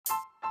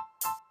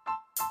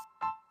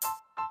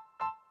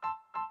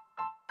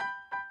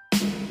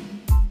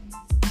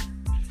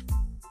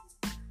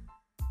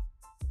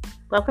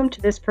Welcome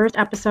to this first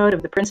episode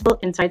of the Principal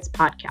Insights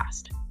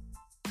podcast.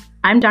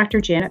 I'm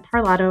Dr. Janet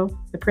Parlato,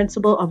 the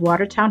principal of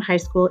Watertown High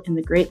School in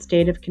the great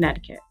state of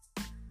Connecticut.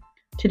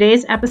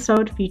 Today's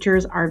episode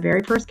features our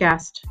very first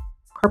guest,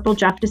 Corporal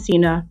Jeff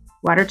DeSena,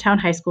 Watertown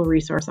High School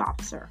Resource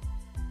Officer.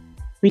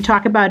 We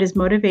talk about his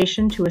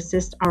motivation to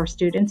assist our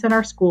students in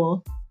our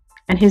school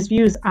and his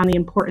views on the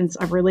importance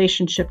of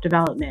relationship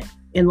development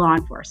in law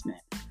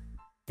enforcement.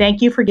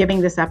 Thank you for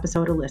giving this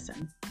episode a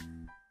listen.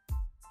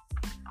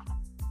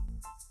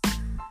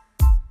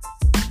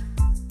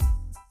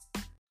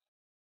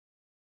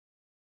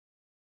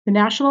 The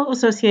National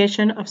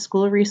Association of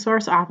School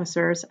Resource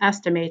Officers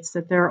estimates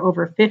that there are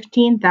over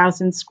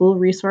 15,000 school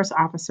resource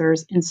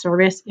officers in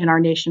service in our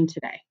nation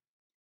today.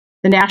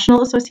 The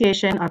National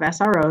Association of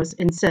SROs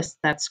insists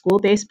that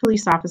school-based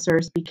police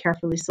officers be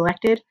carefully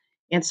selected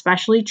and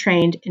specially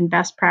trained in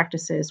best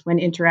practices when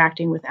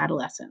interacting with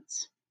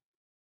adolescents.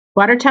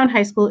 Watertown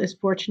High School is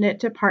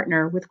fortunate to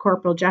partner with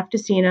Corporal Jeff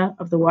DeSena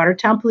of the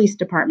Watertown Police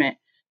Department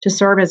to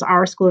serve as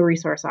our school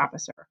resource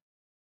officer.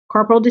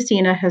 Corporal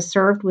DeSena has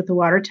served with the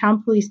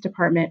Watertown Police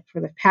Department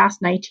for the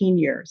past 19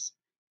 years,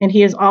 and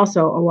he is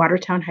also a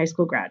Watertown High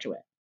School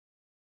graduate.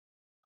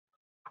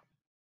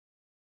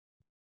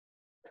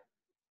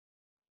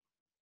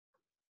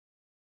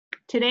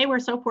 Today, we're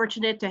so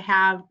fortunate to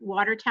have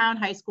Watertown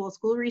High School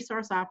School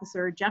Resource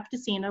Officer Jeff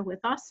DeSena with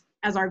us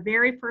as our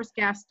very first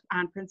guest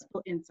on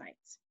Principal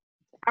Insights.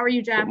 How are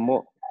you, Jeff?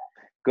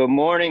 Good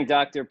morning,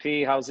 Dr.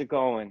 P. How's it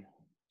going?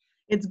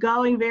 It's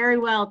going very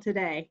well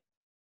today.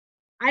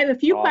 I have a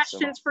few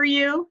questions for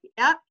you,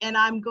 and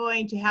I'm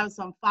going to have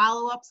some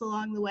follow-ups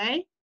along the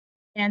way.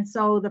 And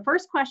so the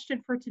first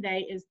question for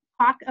today is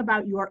talk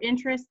about your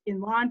interest in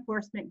law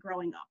enforcement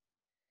growing up.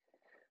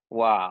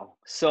 Wow.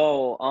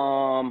 So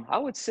I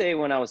would say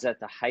when I was at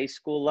the high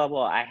school level,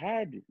 I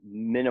had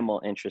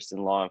minimal interest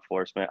in law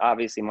enforcement.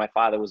 Obviously, my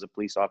father was a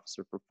police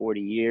officer for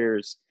 40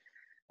 years.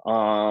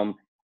 I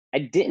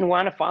didn't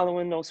want to follow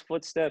in those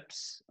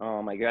footsteps.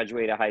 I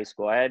graduated high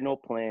school. I had no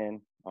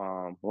plan.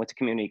 Went to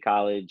community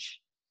college.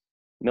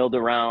 Milled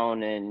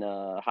around in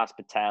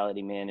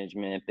hospitality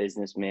management,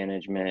 business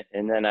management,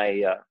 and then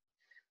I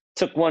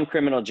took one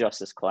criminal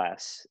justice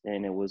class,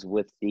 and it was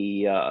with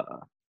he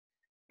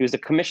was the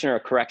commissioner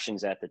of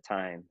corrections at the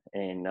time,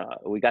 and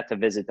we got to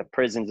visit the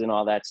prisons and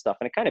all that stuff,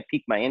 and it kind of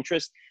piqued my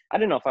interest. I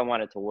didn't know if I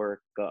wanted to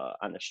work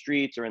on the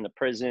streets or in the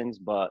prisons,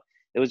 but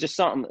it was just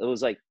something. It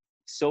was like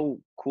so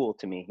cool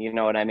to me, you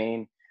know what I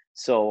mean?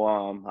 So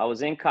I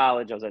was in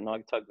college. I was at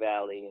Naugatuck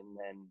Valley, and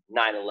then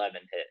 9/11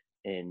 hit.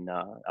 And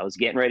I was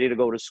getting ready to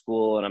go to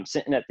school, and I'm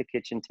sitting at the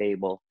kitchen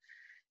table,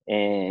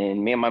 and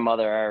me and my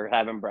mother are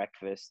having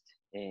breakfast,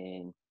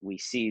 and we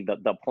see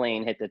the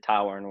plane hit the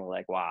tower, and we're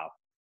like, wow,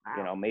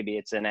 you know, maybe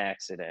it's an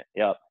accident.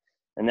 Yep.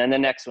 And then the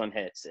next one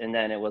hits, and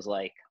then it was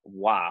like,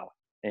 wow.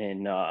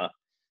 And I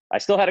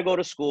still had to go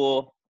to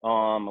school.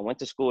 I went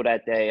to school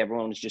that day.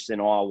 Everyone was just in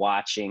awe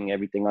watching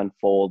everything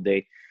unfold.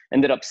 They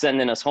ended up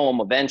sending us home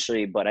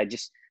eventually, but I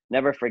just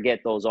never forget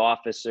those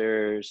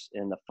officers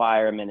and the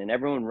firemen and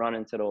everyone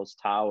running to those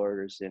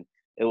towers. And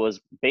it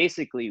was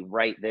basically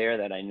right there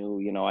that I knew,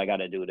 you know, I got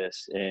to do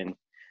this. And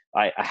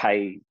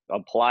I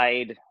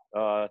applied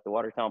at the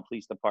Watertown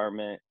Police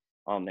Department.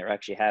 They're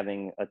actually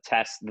having a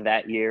test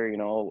that year, you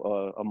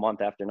know, a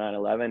month after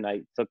 9/11. I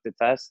took the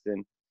test,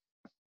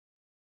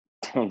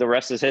 and the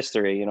rest is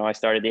history. You know, I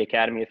started the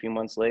academy a few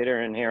months later,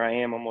 and here I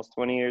am almost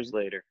 20 years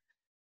later.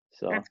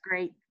 So that's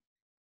great.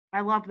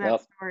 I love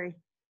that story.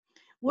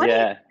 What do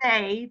you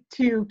say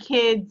to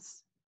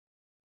kids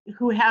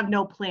who have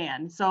no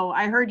plan? So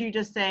I heard you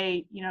just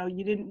say, you know,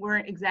 you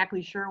weren't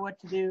exactly sure what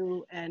to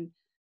do. And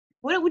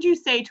what would you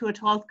say to a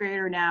 12th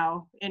grader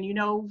now? And you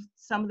know,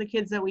 some of the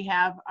kids that we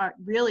have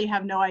really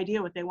have no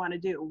idea what they want to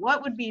do.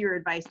 What would be your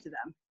advice to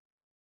them?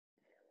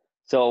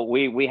 So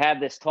we have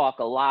this talk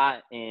a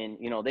lot, and,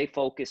 you know, they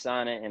focus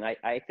on it. And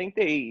I think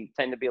they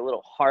tend to be a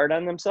little hard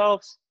on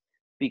themselves,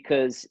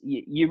 because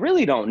you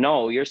really don't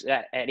know. You're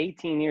at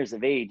 18 years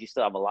of age, you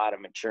still have a lot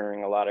of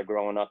maturing, a lot of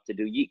growing up to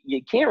do.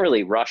 You can't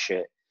really rush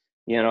it.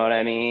 You know what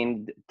I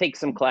mean? Take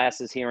some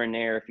classes here and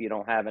there if you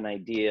don't have an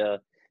idea.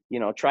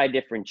 You know, try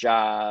different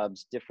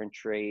jobs, different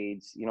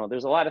trades. You know,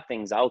 there's a lot of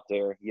things out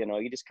there. You know,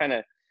 you just kind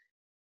of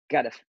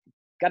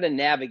gotta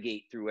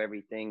navigate through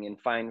everything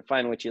and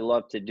find what you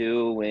love to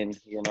do, and,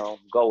 you know,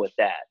 go with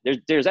that.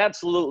 There's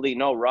absolutely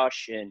no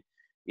rush. And,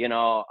 you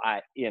know,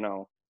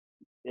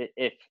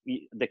 if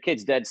the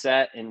kid's dead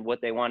set in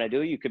what they want to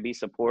do, you could be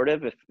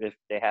supportive. If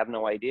they have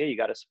no idea, you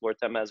got to support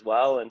them as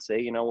well and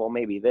say, you know, well,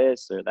 maybe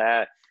this or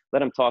that. Let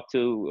them talk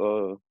to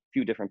a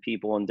few different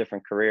people in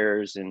different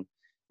careers, and,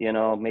 you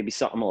know, maybe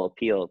something will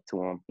appeal to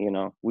them. You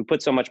know, we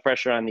put so much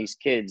pressure on these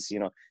kids. You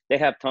know, they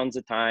have tons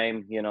of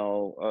time. You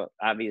know,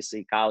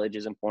 obviously college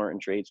is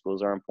important, trade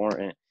schools are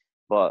important,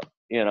 but,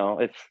 you know,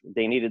 if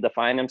they needed to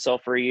find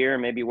themselves for a year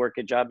and maybe work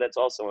a job, that's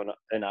also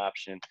an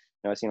option.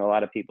 You know, I've seen a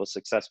lot of people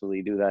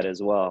successfully do that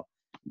as well.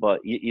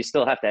 But you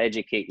still have to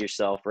educate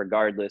yourself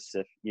regardless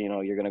if, you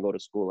know, you're going to go to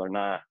school or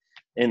not,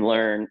 and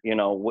learn, you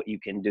know, what you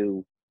can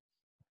do,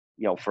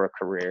 you know, for a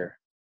career.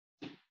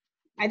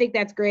 I think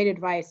that's great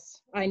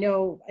advice. I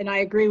know, and I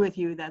agree with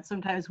you that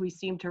sometimes we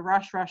seem to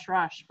rush,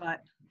 but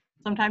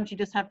sometimes you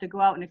just have to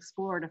go out and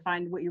explore to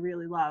find what you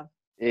really love.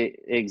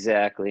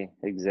 Exactly.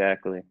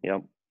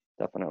 Yep,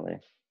 definitely.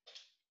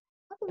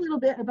 Talk a little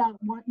bit about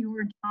what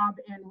your job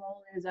and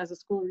role is as a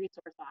school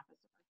resource officer.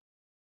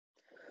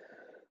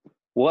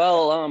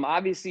 Well,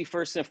 obviously,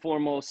 first and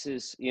foremost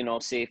is,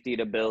 safety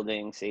to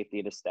building,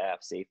 safety to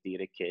staff, safety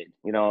to kid.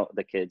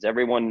 The kids.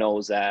 Everyone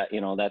knows that.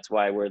 That's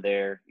why we're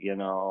there.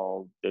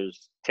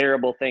 There's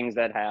terrible things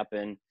that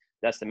happen.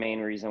 That's the main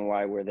reason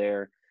why we're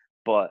there.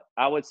 But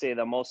I would say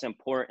the most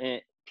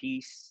important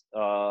piece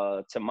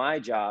to my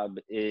job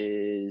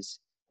is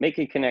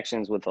making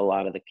connections with a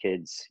lot of the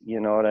kids.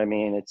 You know what I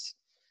mean?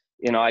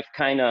 I've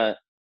kind of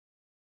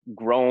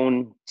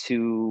grown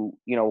to,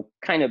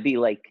 kind of be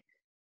like,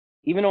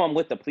 even though I'm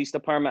with the police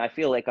department, I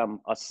feel like I'm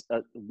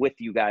with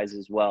you guys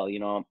as well.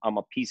 I'm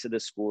a piece of the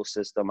school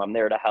system. I'm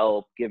there to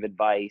help, give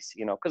advice,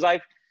 because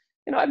I've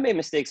made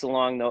mistakes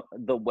along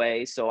the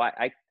way. So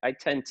I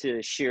tend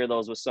to share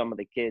those with some of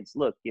the kids.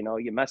 Look,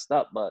 you messed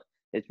up, but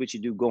it's what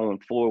you do going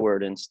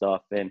forward and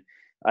stuff. And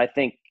I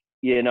think,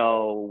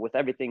 with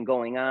everything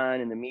going on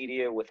in the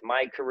media with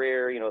my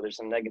career, there's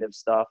some negative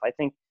stuff. I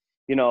think,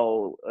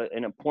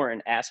 an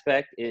important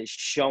aspect is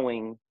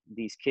showing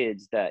these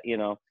kids that,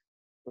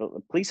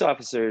 police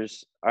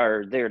officers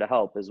are there to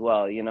help as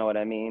well. You know what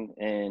I mean?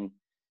 And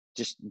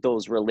just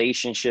those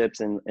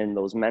relationships and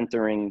those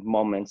mentoring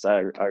moments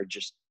are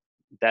just,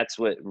 that's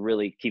what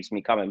really keeps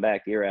me coming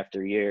back year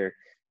after year.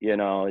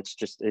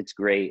 It's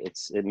great.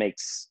 It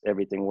makes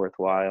everything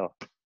worthwhile.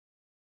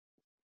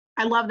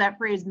 I love that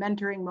phrase,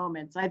 mentoring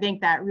moments. I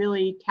think that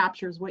really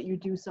captures what you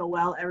do so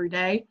well every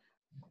day.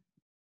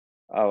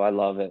 Oh, I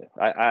love it.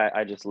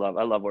 I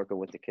love working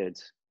with the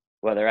kids,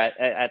 whether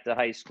at the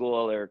high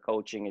school or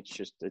coaching.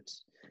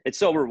 It's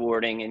so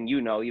rewarding. And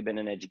you've been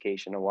in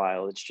education a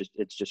while.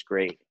 It's just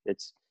great.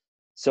 It's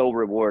so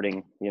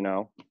rewarding.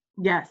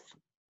 Yes.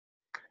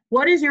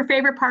 What is your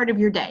favorite part of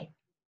your day?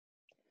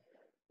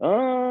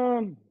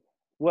 Well,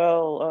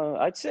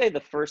 I'd say the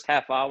first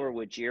half hour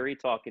with Jerry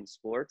talking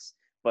sports,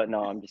 but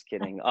no, I'm just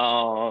kidding.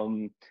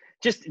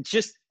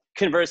 Just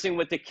conversing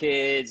with the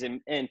kids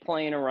and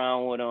playing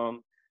around with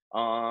them.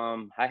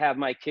 I have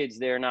my kids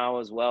there now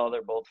as well.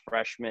 They're both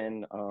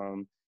freshmen.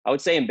 I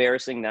would say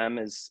embarrassing them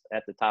is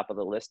at the top of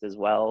the list as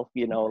well,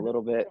 a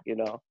little bit.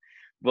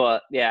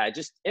 But yeah,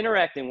 just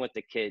interacting with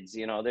the kids,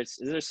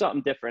 there's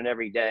something different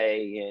every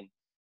day, and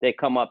they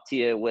come up to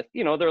you with,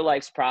 their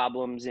life's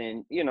problems.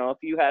 And, if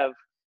you have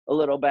a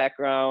little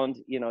background,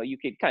 you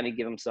could kind of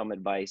give them some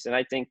advice. And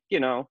I think,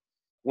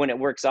 when it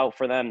works out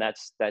for them,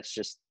 that's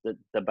just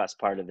the best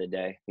part of the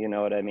day. You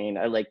know what I mean?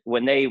 I like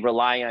when they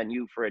rely on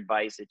you for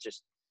advice.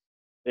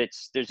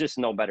 There's just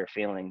no better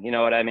feeling. You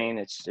know what I mean?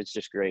 It's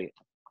just great.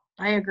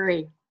 I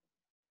agree.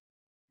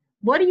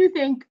 What do you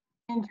think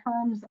in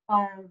terms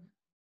of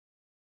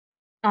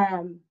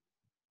um,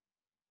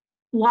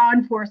 law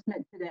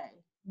enforcement today?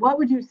 What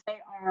would you say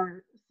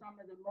are some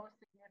of the most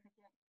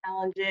significant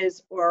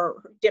challenges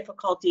or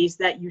difficulties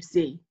that you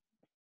see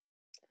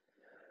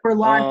for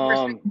law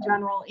enforcement in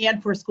general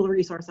and for school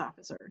resource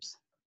officers?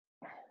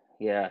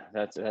 Yeah,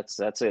 that's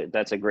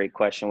a great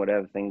question with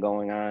everything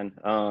going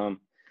on.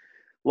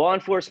 Law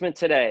enforcement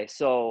today.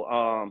 So,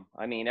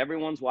 I mean,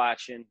 everyone's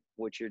watching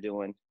what you're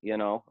doing,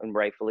 and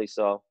rightfully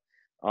so.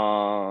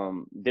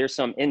 There's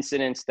some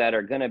incidents that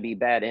are going to be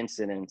bad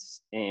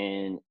incidents,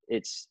 and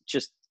it's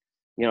just,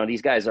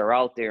 these guys are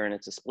out there and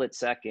it's a split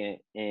second,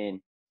 and,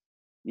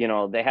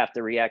 they have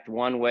to react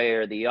one way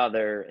or the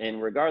other.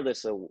 And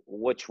regardless of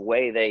which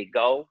way they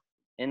go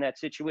in that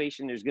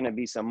situation, there's going to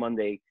be some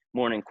Monday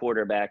morning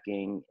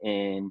quarterbacking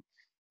and,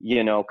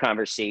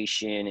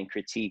 conversation and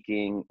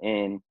critiquing.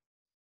 And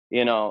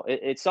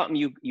it's something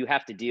you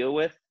have to deal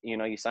with.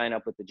 You sign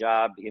up with the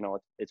job.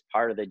 It's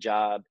part of the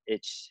job.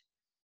 It's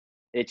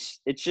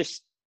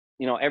just,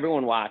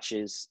 everyone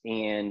watches,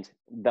 and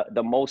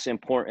the most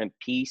important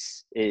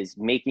piece is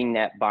making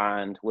that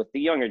bond with the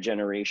younger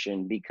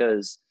generation,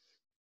 because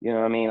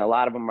I mean, a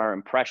lot of them are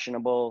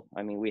impressionable.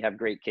 I mean, we have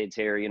great kids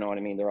here. You know what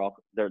I mean?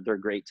 They're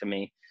great to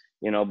me.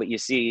 But you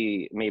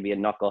see maybe a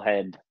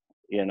knucklehead,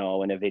 in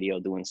a video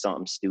doing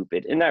something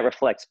stupid, and that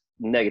reflects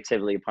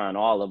negatively upon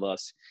all of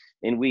us.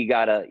 And we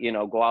gotta,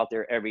 go out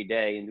there every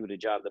day and do the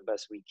job the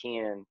best we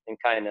can, and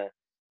kind of,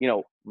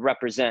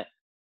 represent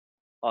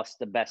us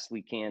the best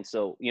we can.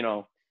 So,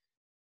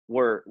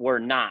 we're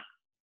not,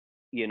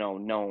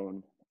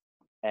 known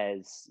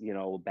as,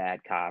 a bad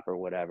cop or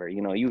whatever.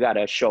 You got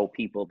to show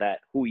people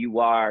that who you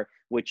are,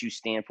 what you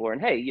stand for,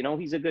 and hey,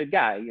 he's a good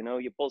guy.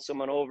 You pull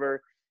someone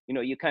over,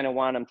 you kind of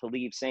want them to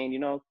leave saying,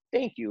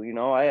 thank you,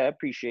 I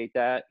appreciate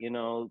that. You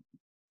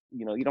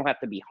don't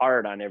have to be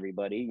hard on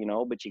everybody,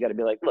 but you got to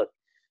be like, look,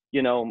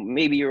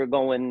 maybe you're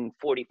going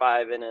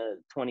 45 and a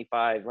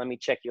 25, let me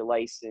check your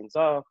license.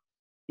 Oh,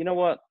 you know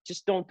what,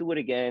 just don't do it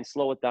again,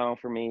 slow it down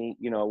for me,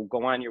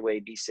 go on your way,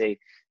 be safe.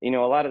 A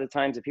lot of the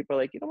times if people are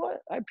like, you know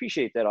what, I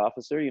appreciate that,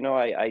 officer,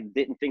 I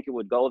didn't think it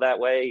would go that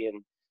way,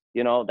 and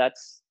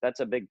that's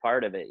a big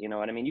part of it. You know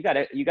what I mean? You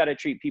gotta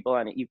treat people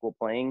on an equal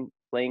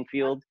playing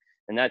field.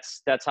 And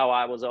that's how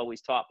I was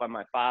always taught by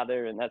my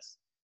father. And that's,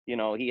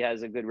 he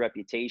has a good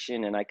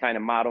reputation, and I kind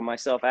of model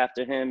myself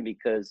after him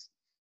because,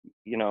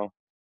 you know,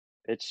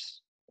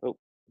 it's, oh,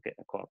 okay,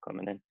 a call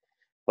coming in.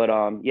 But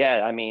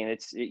yeah, I mean,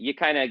 you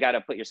kind of got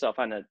to put yourself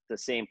on the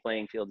same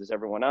playing field as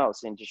everyone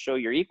else and just show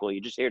you're equal.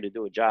 You're just here to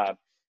do a job.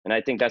 And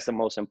I think that's the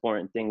most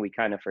important thing we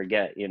kind of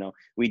forget.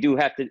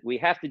 We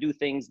have to do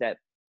things that,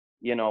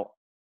 you know,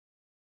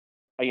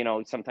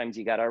 sometimes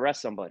you got to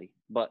arrest somebody,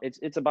 but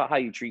it's about how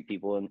you treat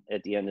people. And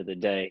at the end of the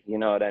day, you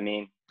know what I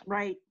mean?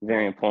 Right.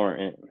 Very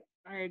important.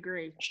 I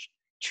agree.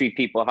 Treat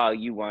people how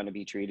you want to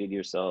be treated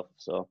yourself.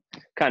 So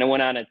kind of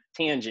went on a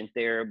tangent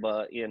there,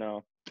 but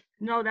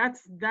No,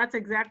 that's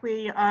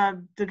exactly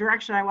the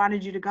direction I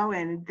wanted you to go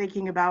in,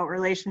 thinking about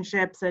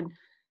relationships, and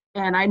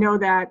I know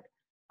that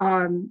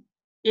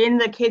in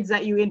the kids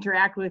that you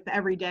interact with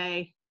every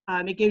day,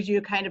 it gives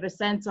you kind of a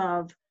sense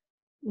of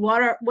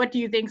what do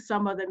you think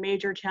some of the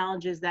major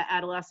challenges that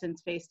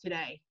adolescents face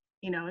today,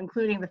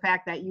 including the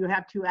fact that you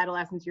have two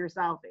adolescents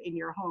yourself in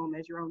your home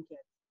as your own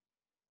kids.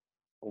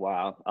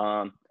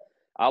 wow.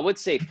 I would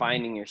say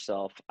finding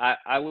yourself.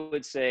 I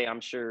would say,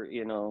 I'm sure,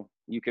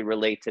 you could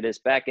relate to this.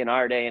 Back in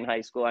our day in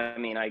high school, I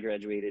mean, I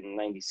graduated in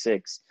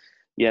 96,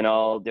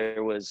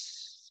 there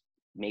was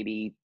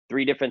maybe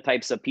three different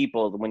types of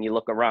people when you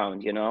look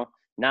around,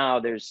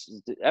 now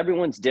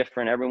everyone's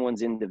different,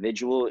 everyone's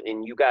individual,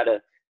 and you got to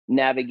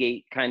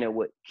navigate kind of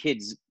what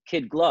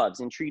kid gloves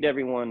and treat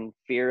everyone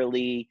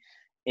fairly.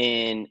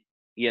 And,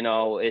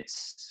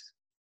 it's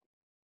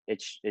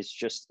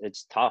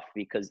tough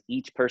because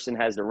each person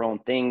has their own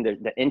thing,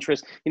 the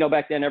interest.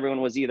 Back then everyone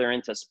was either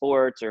into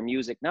sports or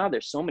music. Now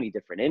there's so many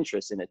different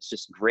interests, and it's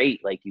just great.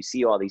 Like, you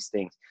see all these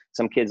things.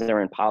 Some kids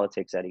are in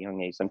politics at a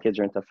young age, some kids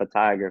are into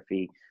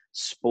photography,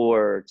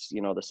 sports,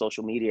 the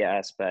social media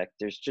aspect.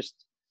 There's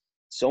just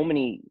so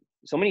many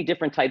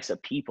different types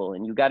of people,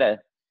 and you gotta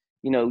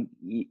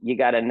you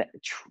gotta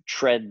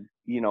tread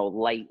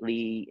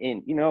lightly,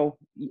 and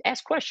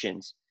ask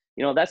questions.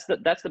 That's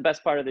the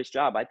best part of this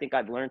job. I think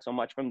I've learned so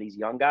much from these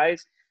young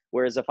guys.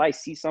 Whereas if I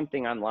see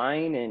something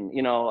online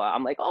and,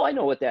 I'm like, oh, I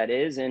know what that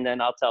is. And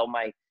then I'll tell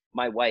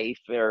my wife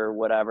or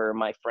whatever,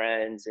 my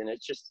friends. And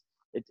it's just,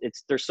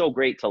 they're so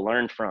great to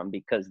learn from,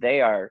 because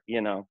they are,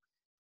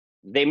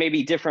 they may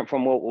be different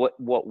from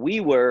what we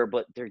were,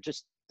 but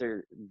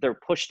they're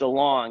pushed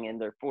along, and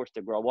they're forced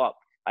to grow up,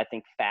 I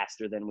think,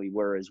 faster than we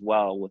were as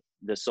well, with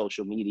the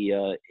social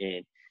media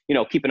and,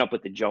 keeping up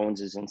with the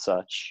Joneses and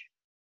such.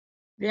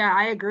 Yeah,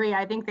 I agree.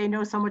 I think they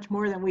know so much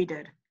more than we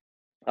did.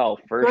 Oh,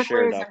 for Good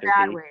sure, ways and Dr.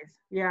 bad P. ways.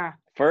 Yeah.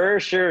 For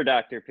sure,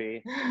 Dr.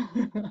 P.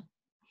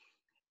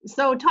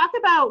 So talk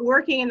about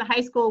working in the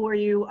high school where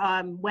you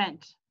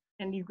went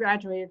and you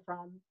graduated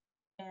from,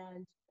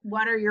 and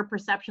what are your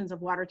perceptions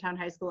of Watertown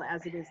High School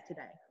as it is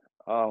today?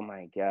 Oh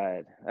my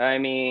God. I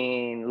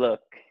mean,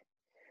 look,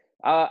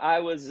 I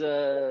was,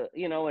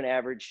 an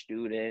average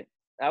student.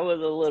 I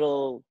was a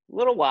little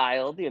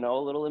wild, a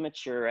little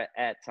immature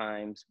at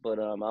times, but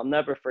I'll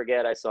never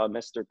forget. I saw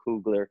Mr.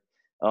 Kugler,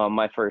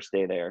 my first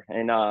day there,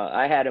 and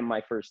I had him my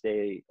first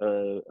day.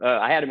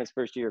 I had him his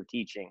first year of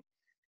teaching,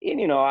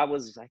 and I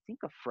was, I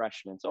think, a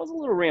freshman, so I was a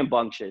little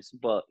rambunctious,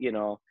 but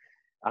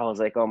I was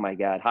like, oh my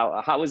God,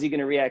 how is he going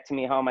to react to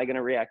me? How am I going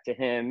to react to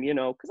him?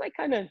 Because I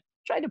kind of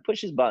tried to push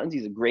his buttons.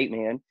 He's a great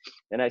man.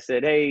 And I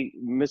said, hey,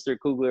 Mr.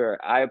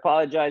 Kugler, I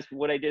apologize for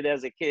what I did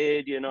as a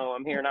kid.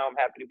 I'm here now. I'm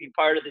happy to be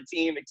part of the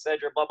team,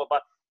 etc. Blah, blah, blah.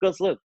 He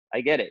goes, look,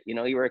 I get it.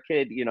 You were a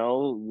kid,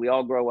 we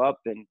all grow up.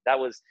 And that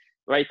was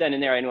right then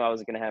and there. I knew I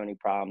wasn't going to have any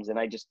problems. And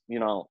I just,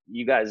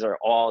 you guys are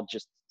all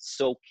just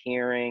so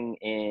caring.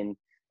 And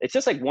it's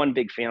just like one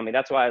big family.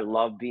 That's why I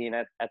love being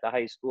at the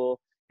high school.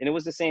 And it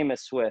was the same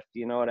as Swift.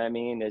 You know what I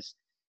mean? Is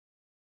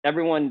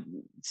everyone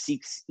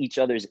seeks each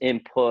other's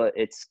input.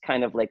 It's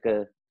kind of like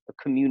a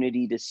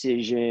community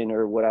decision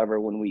or whatever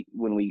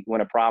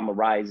when a problem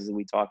arises and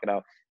we talk it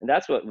out. And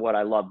that's what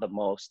I love the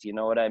most. You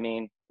know what I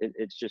mean?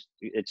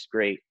 It's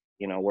great,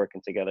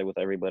 working together with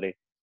everybody.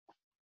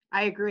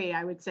 I agree.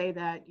 I would say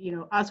that,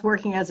 us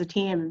working as a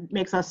team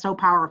makes us so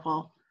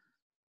powerful.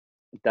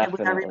 And with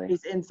Definitely.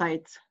 everybody's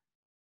insights.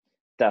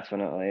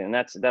 Definitely. And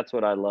that's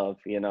what I love.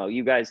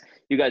 You guys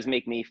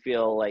make me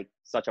feel like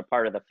such a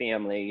part of the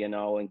family,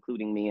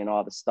 including me and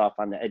all the stuff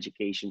on the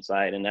education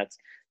side. And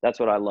that's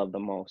what I love the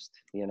most.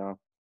 Here's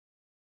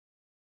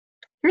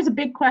a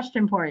big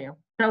question for you.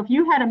 So if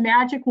you had a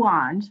magic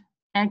wand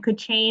and could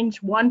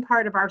change one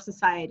part of our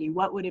society,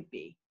 what would it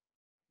be?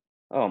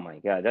 Oh my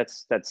God,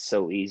 that's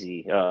so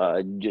easy.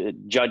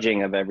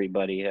 Judging of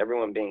everybody,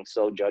 everyone being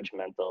so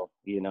judgmental,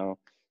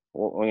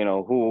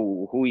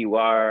 who you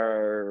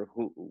are,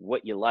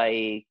 what you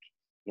like,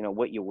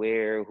 what you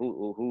wear,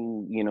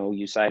 who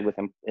you side with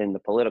in the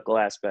political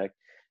aspect.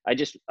 I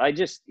just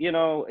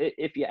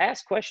if you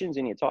ask questions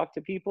and you talk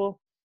to people,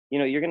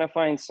 you're gonna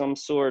find some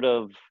sort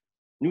of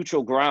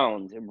neutral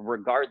ground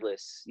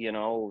regardless.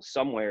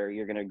 Somewhere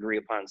you're gonna agree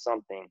upon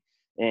something.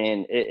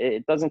 And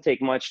it doesn't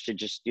take much to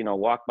just,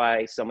 walk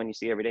by someone you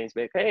see every day and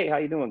say, hey, how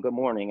you doing? Good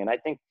morning. And I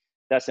think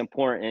that's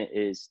important,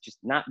 is just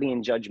not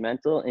being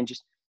judgmental and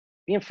just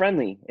being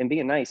friendly and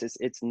being nice.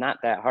 It's not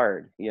that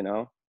hard,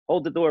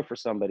 hold the door for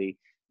somebody.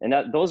 And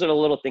those are the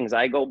little things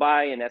I go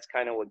by. And that's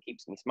kind of what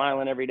keeps me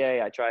smiling every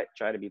day. I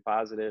try to be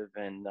positive,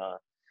 and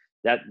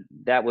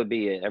that would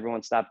be it.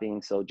 Everyone stop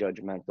being so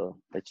judgmental.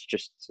 It's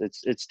just,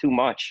 it's too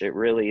much. It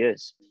really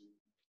is,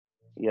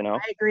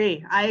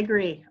 I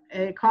agree.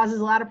 It causes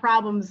a lot of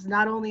problems,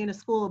 not only in a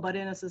school, but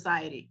in a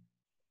society.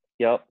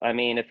 Yep. I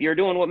mean, if you're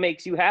doing what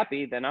makes you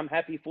happy, then I'm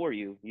happy for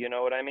you. You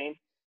know what I mean?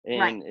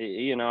 Right. And,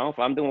 if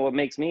I'm doing what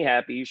makes me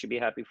happy, you should be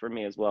happy for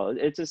me as well.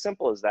 It's as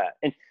simple as that.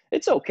 And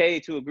it's okay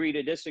to agree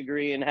to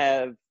disagree and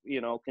have,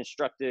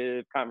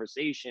 constructive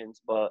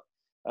conversations. But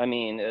I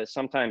mean,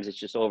 sometimes it's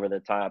just over the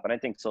top. And I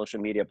think social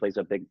media plays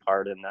a big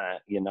part in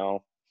that.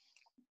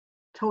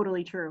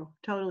 Totally true.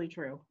 Totally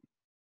true.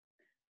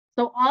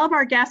 So all of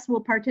our guests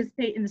will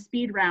participate in the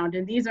speed round,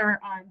 and these are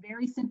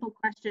very simple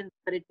questions,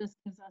 but it just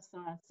gives us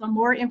some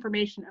more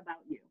information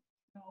about you.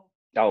 So,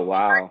 Oh,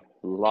 wow.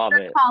 Love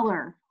it.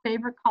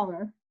 Favorite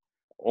color.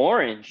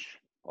 Orange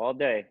all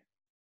day.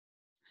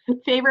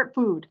 Favorite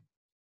food.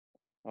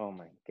 Oh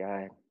my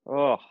God.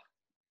 Oh,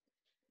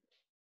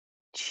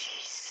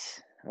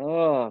 jeez.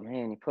 Oh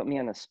man, you put me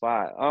on the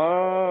spot.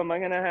 I'm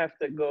gonna have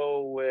to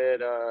go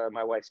with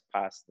my wife's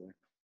pasta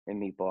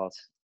and meatballs.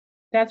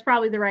 That's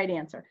probably the right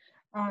answer.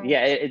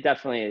 Yeah, it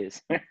definitely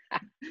is.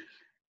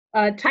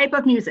 Type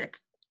of music.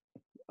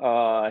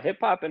 Hip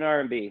hop and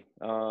R&B.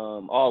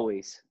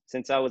 Always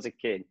since I was a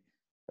kid.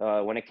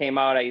 When it came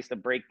out, I used to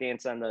break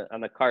dance on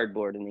the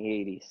cardboard in the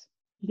 80s.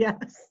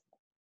 Yes.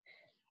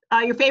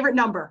 Your favorite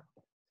number.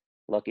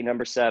 Lucky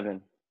number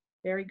 7.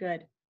 Very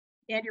good.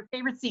 And your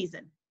favorite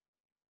season.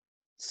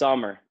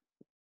 Summer.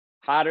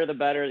 Hotter the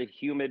better, the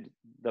humid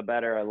the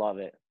better. I love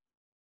it.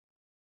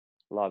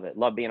 Love it.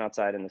 Love being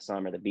outside in the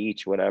summer, the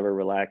beach, whatever,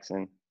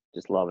 relaxing.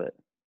 Just love it.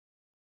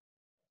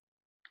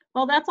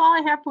 Well, that's all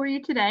I have for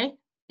you today.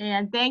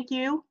 And thank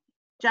you,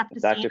 Jeff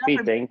Dr. DeStina, P,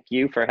 thank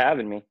you for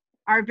having me.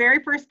 Our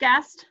very first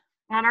guest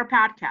on our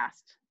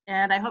podcast.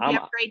 And I hope you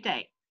have a great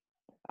day.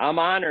 I'm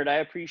honored. I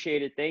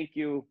appreciate it. Thank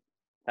you.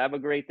 Have a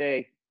great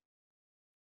day.